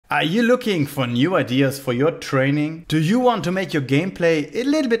Are you looking for new ideas for your training? Do you want to make your gameplay a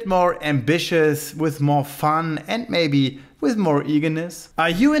little bit more ambitious, with more fun and maybe with more eagerness? Are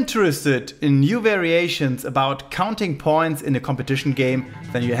you interested in new variations about counting points in a competition game?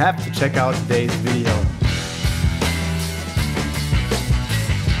 Then you have to check out today's video.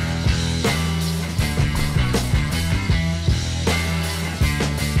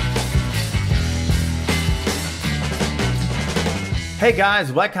 Hey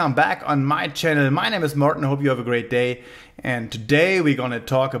guys, welcome back on my channel. My name is Martin, I hope you have a great day. And today we're gonna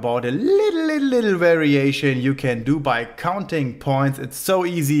talk about a little variation you can do by counting points. It's so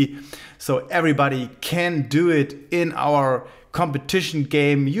easy, so everybody can do it in our competition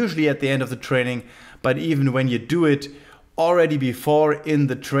game, usually at the end of the training. But even when you do it already before in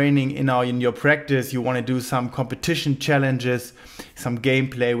the training, in your practice, you wanna do some competition challenges, some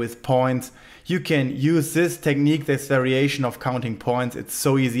gameplay with points. You can use this technique, this variation of counting points. It's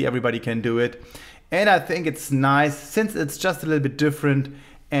so easy, everybody can do it. And I think it's nice since it's just a little bit different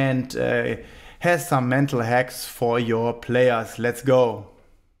and has some mental hacks for your players. Let's go.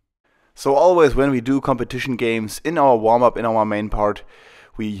 So always when we do competition games in our warm-up, in our main part,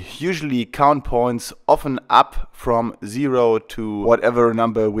 we usually count points often up from 0 to whatever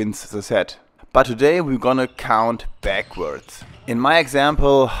number wins the set. But today we're gonna count backwards. In my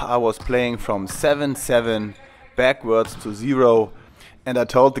example, I was playing from 7-7 backwards to 0, and I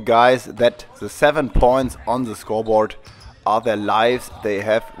told the guys that the 7 points on the scoreboard are their lives they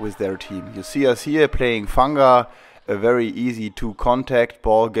have with their team. You see us here playing Fanga, a very easy two-contact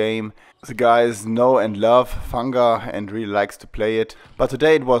ball game. The guys know and love Fanga and really likes to play it. But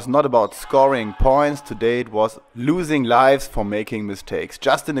today it was not about scoring points, today it was losing lives for making mistakes.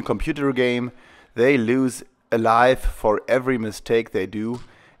 Just in a computer game, they lose a life for every mistake they do,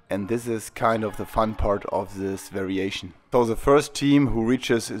 and this is kind of the fun part of this variation. So the first team who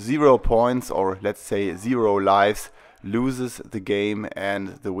reaches 0 points, or let's say 0 lives, loses the game,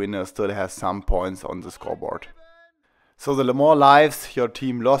 and the winner still has some points on the scoreboard. So the more lives your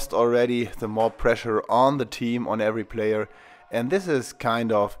team lost already, the more pressure on the team, on every player, and this is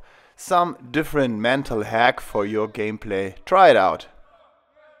kind of some different mental hack for your gameplay. Try it out.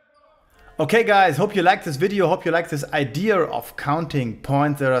 Okay guys, hope you like this video, hope you like this idea of counting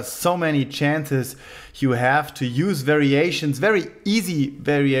points. There are so many chances you have to use variations, very easy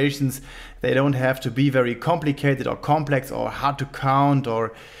variations. They don't have to be very complicated or complex or hard to count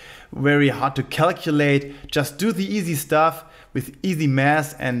or very hard to calculate. Just do the easy stuff with easy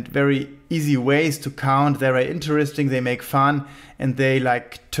math and very easy ways to count. They're very interesting, they make fun, and they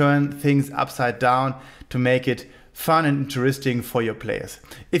like turn things upside down to make it fun and interesting for your players.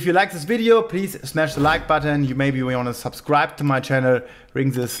 If you like this video, please smash the like button. You maybe want to subscribe to my channel,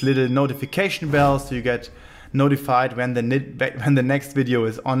 ring this little notification bell so you get notified when the next video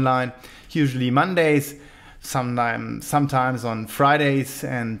is online. Usually Mondays, sometimes on Fridays,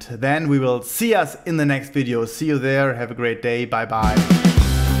 and then we will see us in the next video. See you there. Have a great day. Bye bye.